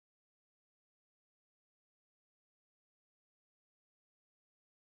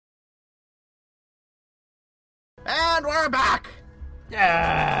And we're back!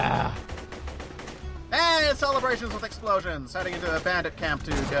 Yeah! And celebrations with explosions. Heading into a bandit camp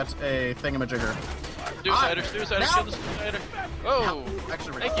to get a thingamajigger. Suicider, Suicider, kill the Suicider. Oh!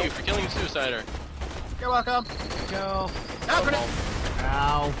 Actually, Thank you for killing the Suicider. You're welcome. Go. Now, grenade!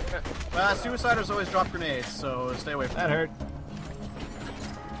 Ow. Suiciders always drop grenades, so stay away from That hurt.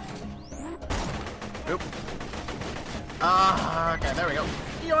 Oop. Okay, there we go.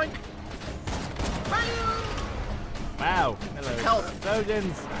 Yoink! Wow. Hello. Health.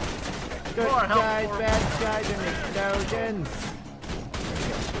 Explosions. Good More health, guys, more- bad guys, and explosions.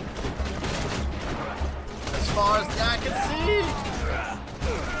 As far as the eye can see!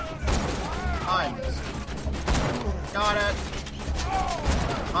 I'm... Got it.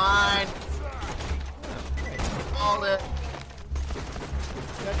 Mine. All it.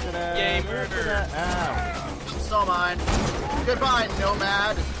 Yay, murder. Ow. So mine. Goodbye,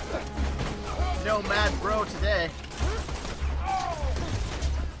 Nomad. Nomad bro today.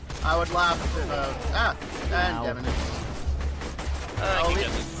 I would laugh if and Ow. Devin. I can get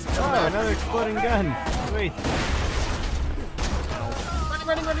this. Oh, another exploding gun. Sweet.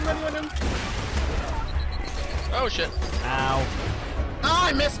 Running. Oh shit. Ow. Oh,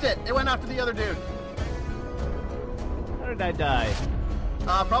 I missed it. It went after the other dude. How did I die?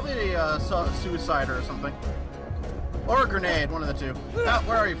 Probably a suicider or something. Or a grenade, one of the two. Ah,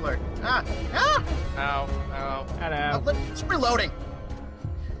 where are you, Flare? Ah! Ow, ow. Hello. It's reloading.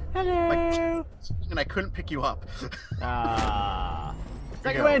 Hello. And I couldn't pick you up. Ah.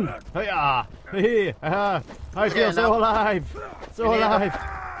 Here you Second go. win. Hey-ah. Hey-ah. I feel Okay, so now- alive. So We need alive.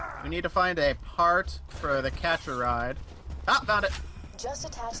 We need to find a part for the catcher ride. Ah, found it. Just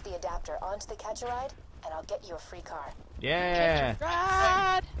attach the adapter onto the catch-a-ride, and I'll get you a free car. Yeah.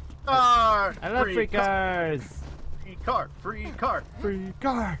 Ride! Car. I love free cars. Free car. Free car. Free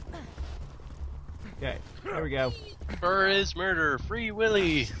car. Okay, there we go. Fur is murder. Free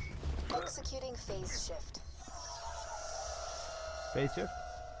Willy. Executing phase shift. Phase shift?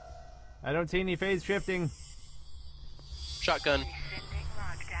 I don't see any phase shifting. Shotgun.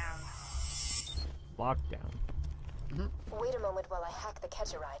 Lockdown. Wait a moment while I hack the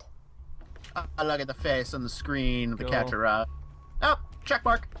catch-a-ride. I look at the face on the screen of the Cool. catcher ride. Oh, check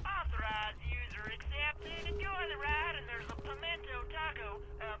mark. Authorized user accepted. Enjoy the ride, and there's a pimento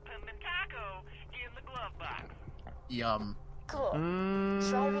in the glove box. Yum. Cool.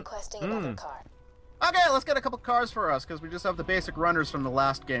 Try requesting another car. Okay, let's get a couple cars for us, because we just have the basic runners from the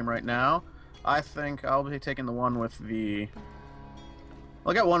last game right now. I think I'll be taking the one with the...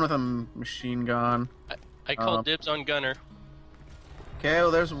 I'll get one with a machine gun. I called dibs on Gunner. Okay,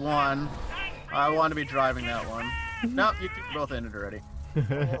 well, there's one. I want to be driving that one. Nope, you two are both in it already. We'll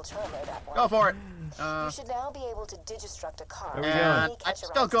try that one. Go for it. You should now be able to digistruct a car. Where we And going? I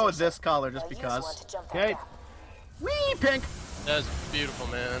just don't go with this color just Now use because. one to jump that Okay. gap. Wee, pink. That's beautiful,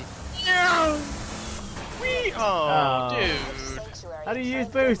 man. Yeah. Wee! Oh, Oh. dude. Sanctuary How do you use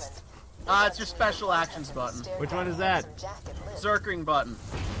can boost? It's your special actions button. Which one is that? Zerkering button.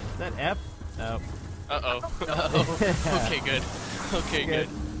 Is that F? No. Uh-oh. Uh-oh. Okay, good. Okay, good.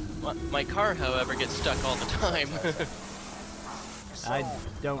 My car, however, gets stuck all the time. I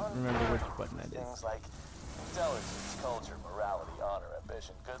don't remember which button that is. Things like intelligence, culture, morality, honor,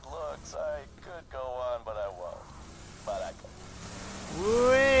 ambition, good looks. I could go on, but I won't. But I can.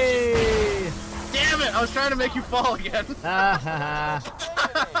 Whee! Damn it! I was trying to make you fall again. Ha ha ha.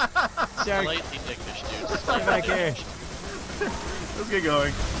 Shark, Slightly dickish, dude. get back here. Let's get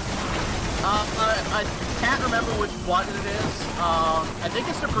going. I can't remember which button it is. I think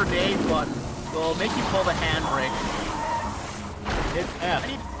it's the grenade button. It'll make you pull the handbrake. It's F.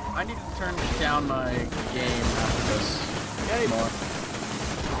 I need to turn down my game after this. Okay. More.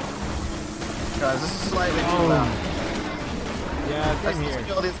 Because this is slightly too Oh. loud. Yeah, Let's same just here.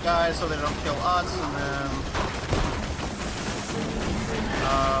 kill these guys so they don't kill us, and then...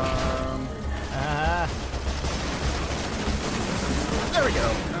 There we go.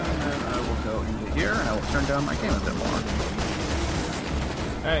 And then I will go into here, and I will turn down my game a bit more.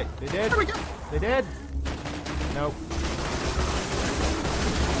 Alright, they did? There we go. They did? Nope.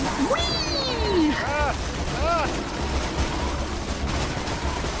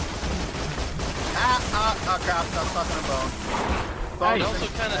 Oh crap, stop sucking a bone. Hey. It also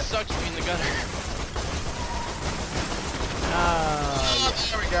kind of sucks being the Gunner.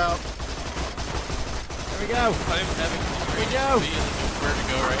 There we go. There we go. I'm having we go. where to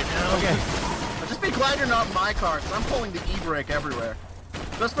go right now. Okay. Just be glad you're not in my car, because I'm pulling the e-brake everywhere.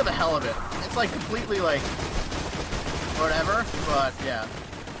 Just for the hell of it. It's like completely like... whatever, but yeah.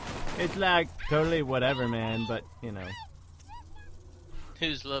 It's like totally whatever, man, but, you know.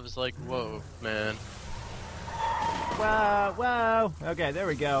 His love is like, whoa, man. Whoa, whoa. Okay, there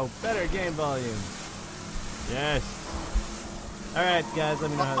we go. Better game volume. Yes. All right, guys,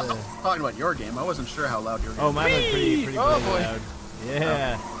 let me know how I was talking about your game. I wasn't sure how loud your game. Oh, mine was pretty Oh, bloody boy. loud.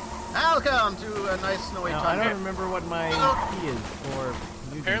 Yeah. Welcome to a nice snowy Now, I time. don't remember what my key is for.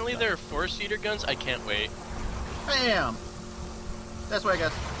 using Apparently stuff. there are 4-seater guns. I can't wait. Bam! This way,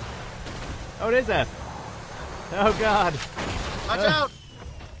 guys. Oh, it is F. Oh God. Watch out!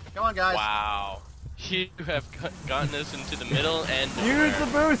 Come on, guys. Wow. You have gotten us into the middle and Use the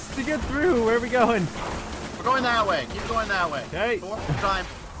boost to get through. Where are we going? We're going that way. Keep going that way. Okay. One more time.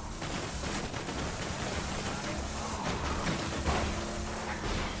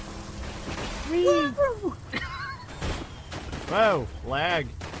 Whoa, lag.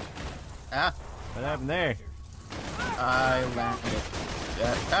 Ah, What happened there? I landed.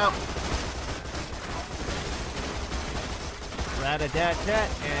 Yeah. Out. Rat-a-tat-tat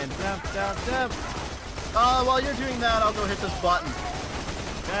and jump, jump, jump. While you're doing that, I'll go hit this button.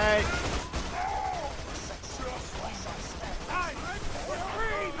 Okay.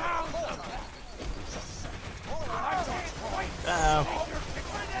 Uh-oh.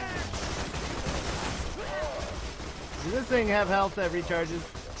 Does this thing have health that recharges?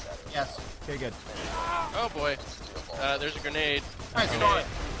 Yes. Okay, good. Oh boy. There's a grenade. Nice, okay.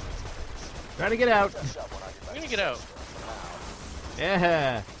 Trying to get out. I'm gonna get out.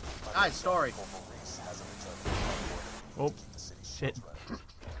 Yeah. Nice story. Oh, shit.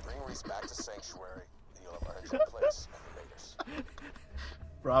 Bring Reese back to Sanctuary. You'll have earned your place in the Raiders.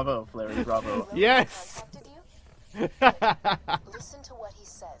 Bravo, Flary, bravo. Yes. Contacted you? Listen to what he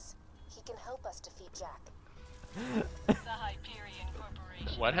says. He can help us defeat Jack. The Hyperion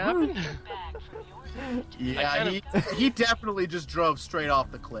Corporation. What happened? Back from your Yeah, he definitely just drove straight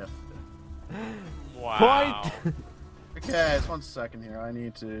off the cliff. Wow. Point. Okay, just 1 second here. I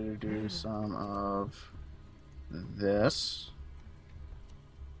need to do some of this,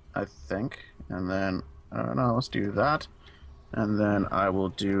 I think, and then I don't know. Let's do that, and then I will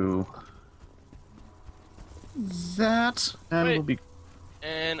do that, and Wait. we'll be.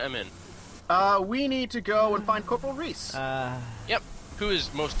 And I'm in. We need to go and find Corporal Reese. Yep. Who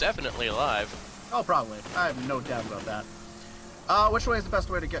is most definitely alive. Oh, probably. I have no doubt about that. Which way is the best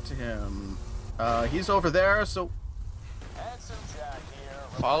way to get to him? He's over there, so. Handsome Jack here.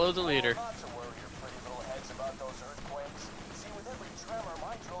 Follow the leader. Not to worry your pretty little heads about those earthquakes. See, with every tremor,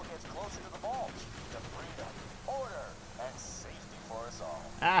 my drill gets closer to the bulge. To freedom, order, and safety for us all.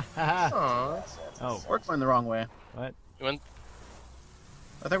 Ah, ha, ha. Aww. Oh, We're going the wrong way. what? You went?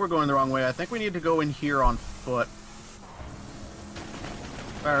 I think we're going the wrong way. I think we need to go in here on foot.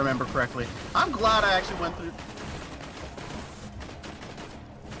 If I remember correctly. I'm glad I actually went through.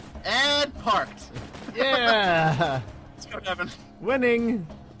 And parked. Yeah. Let's go, Devin. Winning.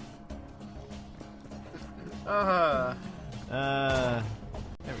 Uh, There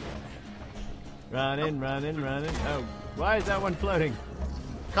we go. Running, running, running. Oh, why is that one floating?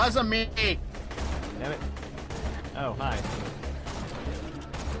 cause of me. Damn it. Oh, hi.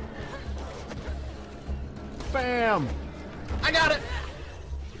 Bam! I got it.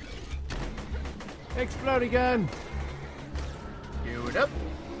 Exploding gun! Queued up.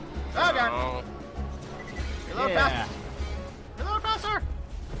 Oh, God. Oh. Reload Yeah. faster. Reload faster.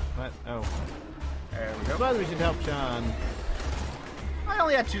 What? Oh. There we I go. suppose we should help Shawn. I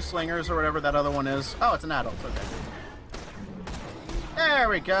only had 2 slingers or whatever that other one is. Oh, it's an adult. Okay. There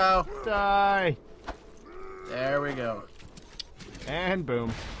we go. Die! There we go. And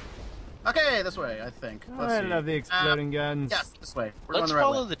boom. Okay, this way, I think. Let's I see. love the exploding guns. Yes, this way. We're Let's going the right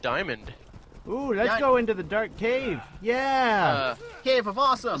follow way. the diamond. Ooh, let's Yeah, go into the dark cave. Yeah! Cave of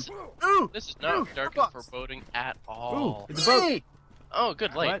Awesome. Ooh, This is not ooh, dark box. and foreboding at all. Ooh, it's a boat. Hey! Oh,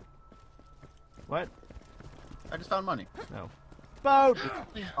 good light. What? I just found money. No. Boat!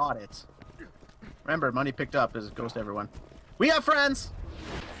 Got it. Remember, money picked up goes to everyone. We have friends.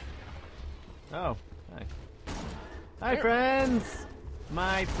 Oh, hi. Hi, friends!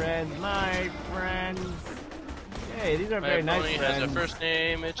 My friends, my friends. Hey, these are My very nice opponent friends. has a first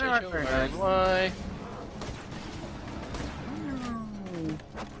name, it's They are very nice. Why?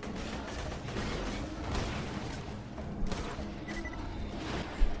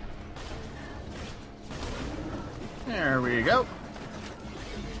 There we go.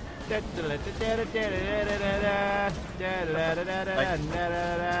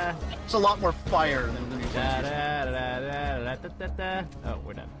 It's a lot more fire than the new ones. Oh,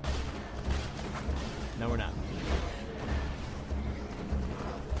 we're done. No, we're not.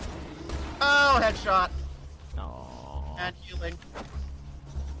 Oh, headshot. Oh. And healing.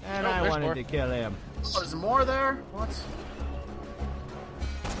 And Oh, I there's wanted more. to kill him. Oh, there's more there? What?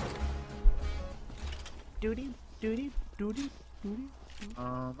 Duty. doody, doody, doody.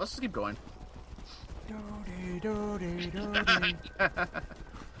 Let's just keep going. Doody, doody, doody.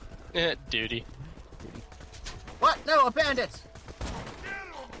 Duty. What? No, a bandit!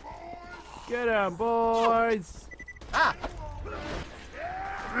 Get 'em, boys! Ah!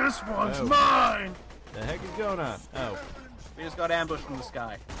 This one's Oh. mine! The heck is going on? Oh. We just got ambushed from the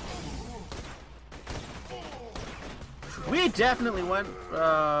sky. We definitely went,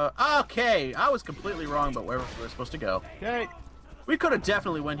 okay. I was completely wrong about where we were supposed to go. Okay, We could have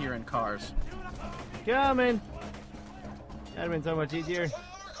definitely went here in cars. coming. That'd have been so much easier.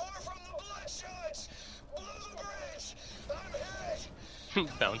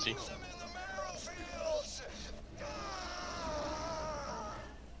 Bouncy.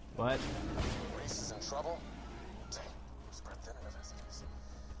 What? Reese is in trouble? Dang, spread thin enough as it is.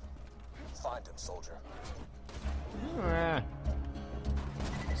 Find him, soldier. Ah,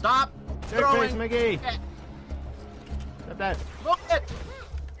 Stop! Dirt face Throwing! McGee! Stop that. Look it!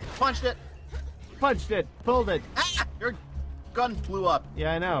 Punched it! Punched it, pulled it. Ah! Your gun blew up.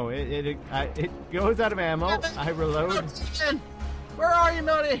 Yeah, I know. It goes out of ammo. I reload. Where are you,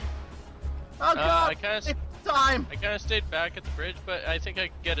 Melody? Oh god! I kinda- It's time! I kind of stayed back at the bridge, but I think I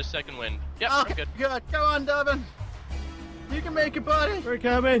could get a second wind. Yep, Oh, we're good. good. Come on, Devin. You can make it, buddy. We're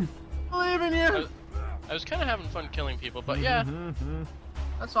coming. Believe in you. I was kind of having fun killing people, but yeah. Mm-hmm.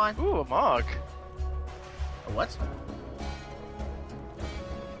 That's fine. Ooh, a Mog. A what?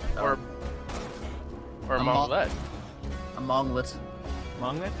 Or a A Mog. Monglet. A monglet.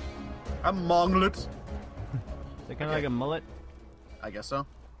 Monglet? A monglet. Is it kind of like a mullet? I guess so.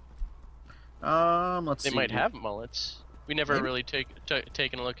 Let's They see. might have mullets. We never Maybe. really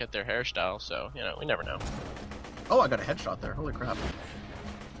taken a look at their hairstyle, so, you know, we never know. Oh, I got a headshot there. Holy crap.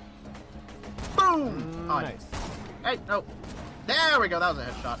 Boom! Oh, Nice. Hey, no. There we go. That was a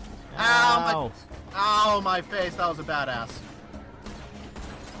headshot. Ow. Ow, my face. That was a badass.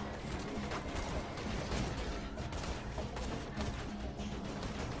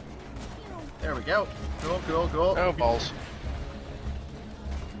 There we go. Cool, cool, cool. Oh, balls.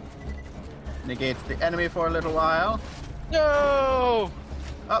 Negates the enemy for a little while. No!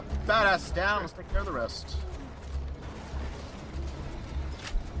 Oh, badass is down. Let's take care of the rest.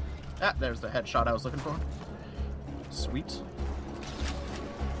 Ah, there's the headshot I was looking for. Sweet.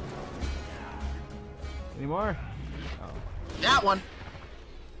 Any more? That one.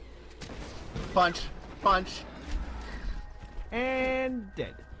 Punch. Punch. And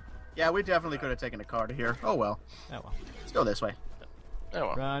dead. Yeah, we definitely could have taken a car to here. Oh well. Oh well. Let's go this way. Oh,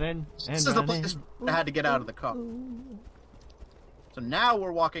 well. Running and This is the running. place I had to get out of the car. So now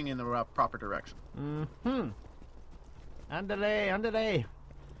we're walking in the proper direction. Mm-hmm. Andale, andale.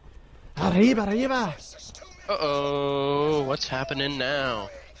 Arriba, arriba. Uh-oh, what's happening now?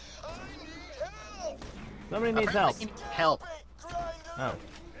 Somebody needs help. Apparently we need help. Oh.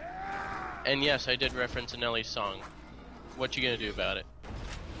 And yes, I did reference a Nelly song. What you gonna do about it?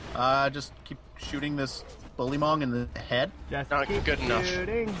 Just keep shooting this bullymong in the head. Just Not keep good enough.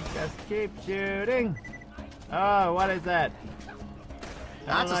 shooting. Just keep shooting. Oh, what is that?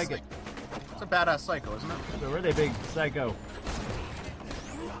 I don't That's like a, it. It's a badass psycho, isn't it? It's a really big psycho.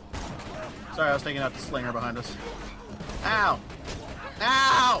 Sorry, I was taking out the slinger behind us. Ow!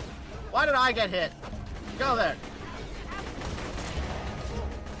 Ow! Why did I get hit? Go there.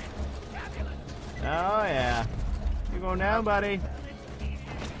 Oh yeah. You going down, buddy?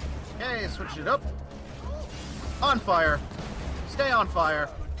 Okay, switch it up. On fire. Stay on fire.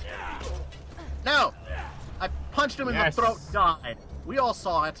 No! I punched him in Yes. the throat, died. We all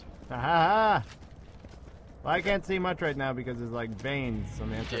saw it. Ha ha ha. Well, I can't see much right now because there's like veins on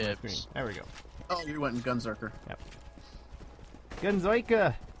the inside of the Dibs. screen. There we go. Oh, you went in Gunzerker.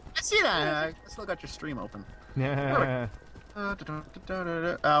 Gunzerker. I see that. I still got your stream open. Yeah.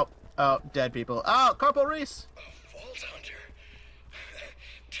 Oh, oh, dead people. Oh, Corporal Reese. Vault Hunter.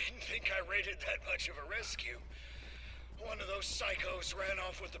 Didn't think I rated that much of a rescue. One of those psychos ran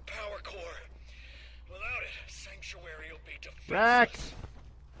off with the power core. Without it, Sanctuary will be defenseless. Rex.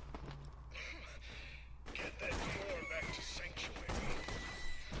 Get that core back to Sanctuary.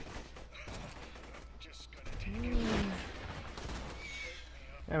 Just gonna take it.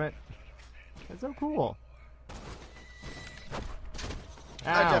 Damn it. That's so cool.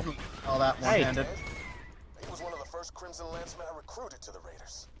 I Ow. definitely saw that one-handed. He was one of the first Crimson Lancemen I recruited to the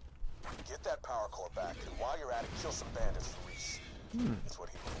Raiders. Get that power core back, and while you're at it, kill some bandits for Reese. That's what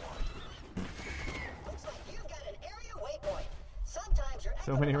he would want. Looks like you've got an area waypoint. Sometimes your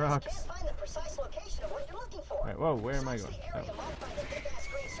So many rocks. can't find the precise location of what you're looking for. Alright, whoa, where am I Search going? the area Oh. marked by the big-ass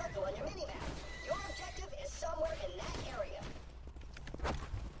green circle on your minimap. Your objective is somewhere in that area.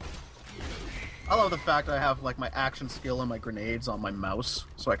 I love the fact that I have like my action skill and my grenades on my mouse,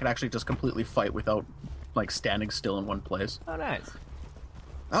 so I can actually just completely fight without like standing still in one place. Oh, nice.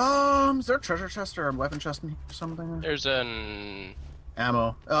 Is there a treasure chest or a weapon chest in here or something? There's an...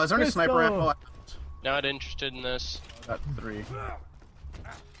 Ammo. Is there any sniper ammo? Not interested in this. I got 3.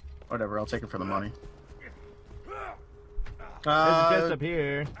 Whatever, I'll take it for the money. There's a chest up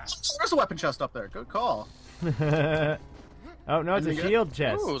here. There's a weapon chest up there. Good call. Oh, no, it's a shield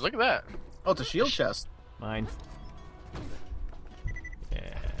chest. Ooh, look at that. Oh, it's a shield chest. Mine.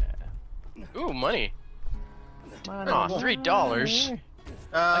 Yeah. Ooh, money. Money. Aw, $3.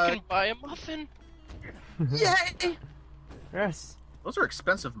 I can buy a muffin. Yay! Yes. Those are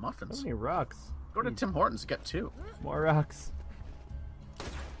expensive So muffins. many rocks. Go to Tim Hortons, get 2. More rocks.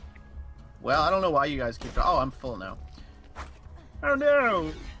 Well, I don't know why you guys keep... Oh, I'm full now. Oh,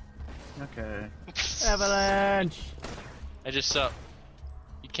 no! Okay. Avalanche. I just saw...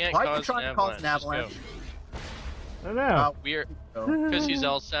 You can't Why are you cause trying an to cause an avalanche. avalanche? I don't know. We're... Oh. Because he's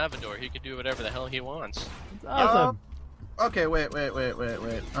El Salvador, he could do whatever the hell he wants. It's awesome. Okay, wait.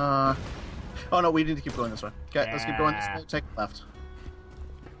 Oh, no, we need to keep going this way. Okay, let's keep going this way. Take left.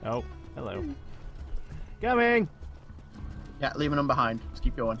 Oh, hello. Coming. Yeah, leaving them behind. Let's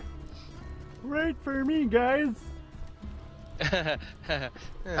keep going. Right for me, guys.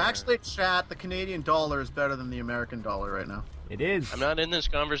 Actually, chat, the Canadian dollar is better than the American dollar right now. It is. I'm not in this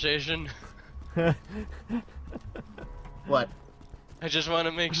conversation. What? I just want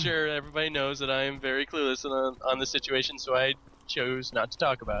to make sure everybody knows that I am very clueless on the situation, so I chose not to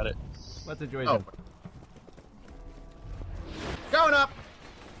talk about it. What situation? Oh. Going up!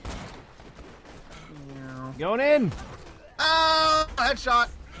 Going in. Oh, headshot!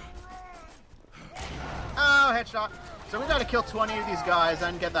 Oh, headshot. So we gotta kill 20 of these guys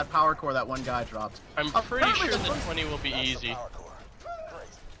and get that power core that one guy dropped. I'm pretty sure that 20 will be easy.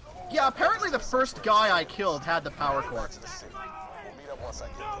 Yeah, apparently the first guy I killed had the power core.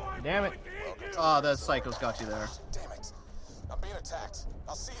 Damn it. Oh, the psycho's got you there. Damn it. I'm being attacked.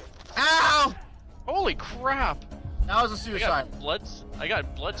 I'll see you. Ow! Holy crap! That was a I suicide. got blood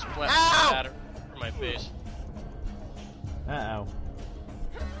splat Ow! splatter from my face. Uh-oh.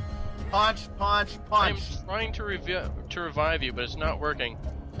 Punch, punch, I'm punch. trying to revive you, but it's not working.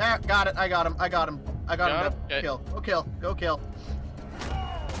 There, got it. I got him. I got him. Got him? Go Okay. kill. Go kill. Go kill.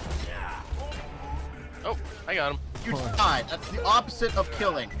 Oh, I got him. You died. That's the opposite of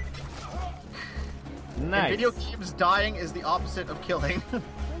killing. In Nice. video games, dying is the opposite of killing. What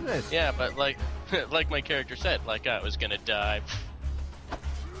is this? Yeah, but like my character said, like I was gonna die.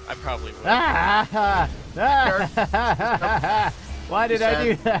 I probably would. Ah! Why did I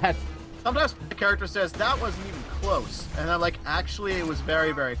do that? Sometimes the character says that wasn't even close, and I'm like, actually, it was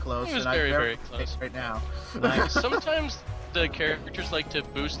very, very close. It was and very, I'm very close. right now. Sometimes the characters like to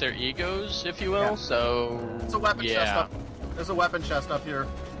boost their egos, if you will. Yeah. So There's a weapon chest yeah. up. There's a weapon chest up here.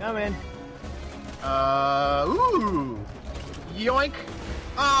 Come in. Ooh, yoink!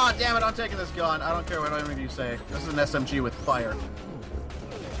 Ah, damn it! I'm taking this gun. I don't care what any of you say. This is an SMG with fire.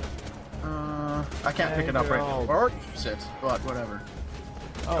 I can't pick it up right now, or use it, but whatever.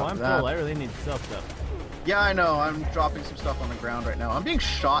 Oh, I'm that. full. I really need self stuff. Yeah, I know. I'm dropping some stuff on the ground right now. I'm being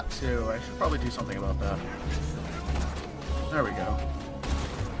shot too. I should probably do something about that. There we go.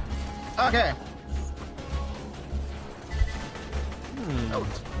 Okay. Oh,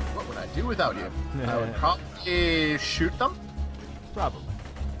 what would I do without you? I would probably shoot them. Probably.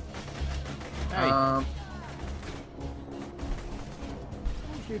 Hey,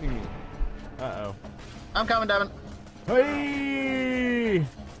 who's shooting me? Uh-oh. I'm coming, Devin. Hey!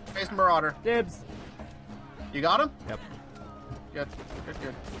 Face Marauder. Dibs. You got him? Yep. Good.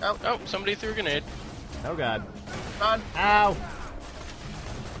 Oh, Oh, somebody threw a grenade. Oh, God. done. Ow!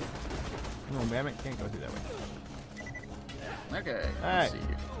 Oh, damn it. Can't go through that way. Okay. Alright. Let's see.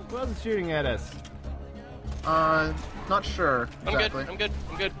 Who else is shooting at us? Not sure I'm exactly. good.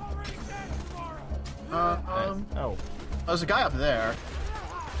 I'm good. Oh. There's a guy up there.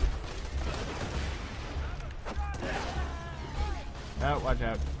 Oh, watch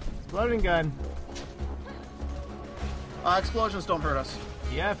out. Exploding gun. Explosions don't hurt us.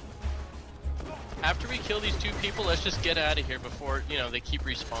 Yep. After we kill these 2 people, let's just get out of here before, you know, they keep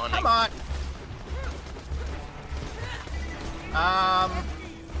respawning. Come on.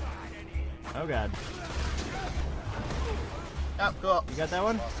 Oh, God. Oh, cool. You got that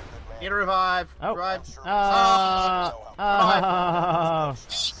one? Need a revive. Oh. Revive. Oh.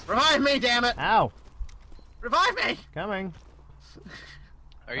 Revive me, damn it. Ow. Revive me. Coming.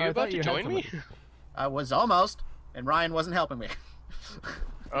 Are Oh, you I about thought to you had join me? I was almost, and Ryan wasn't helping me.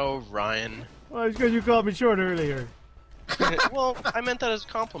 Oh, Ryan. Well, it's because you called me short earlier. Well, I meant that as a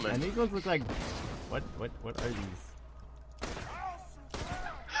And compliment. these ones look like What are these?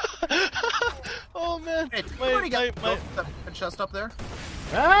 Oh man, Hey, did anybody get that chest up there?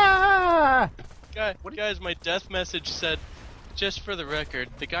 Ah! guys, my death message said, just for the record,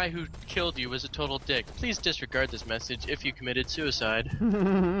 the guy who killed you was a total dick. Please disregard this message if you committed suicide.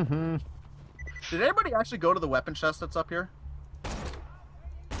 Did anybody actually go to the weapon chest that's up here?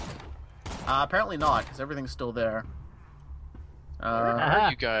 Apparently not, because everything's still there. Where are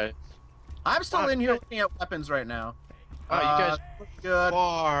you guys? I'm still in here looking at weapons right now. Wow, you guys good.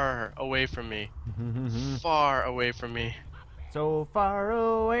 far away from me. Far away from me. So far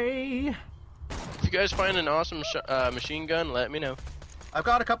away. If you guys find an awesome machine gun, let me know. I've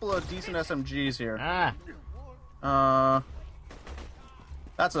got a couple of decent SMGs here. Ah.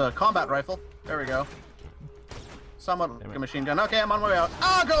 That's a combat rifle. There we go. Somewhat like a machine gun. Okay, I'm on my way out.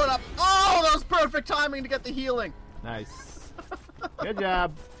 Oh, going up. Oh, that was perfect timing to get the healing. Nice. Good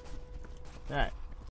job. All right.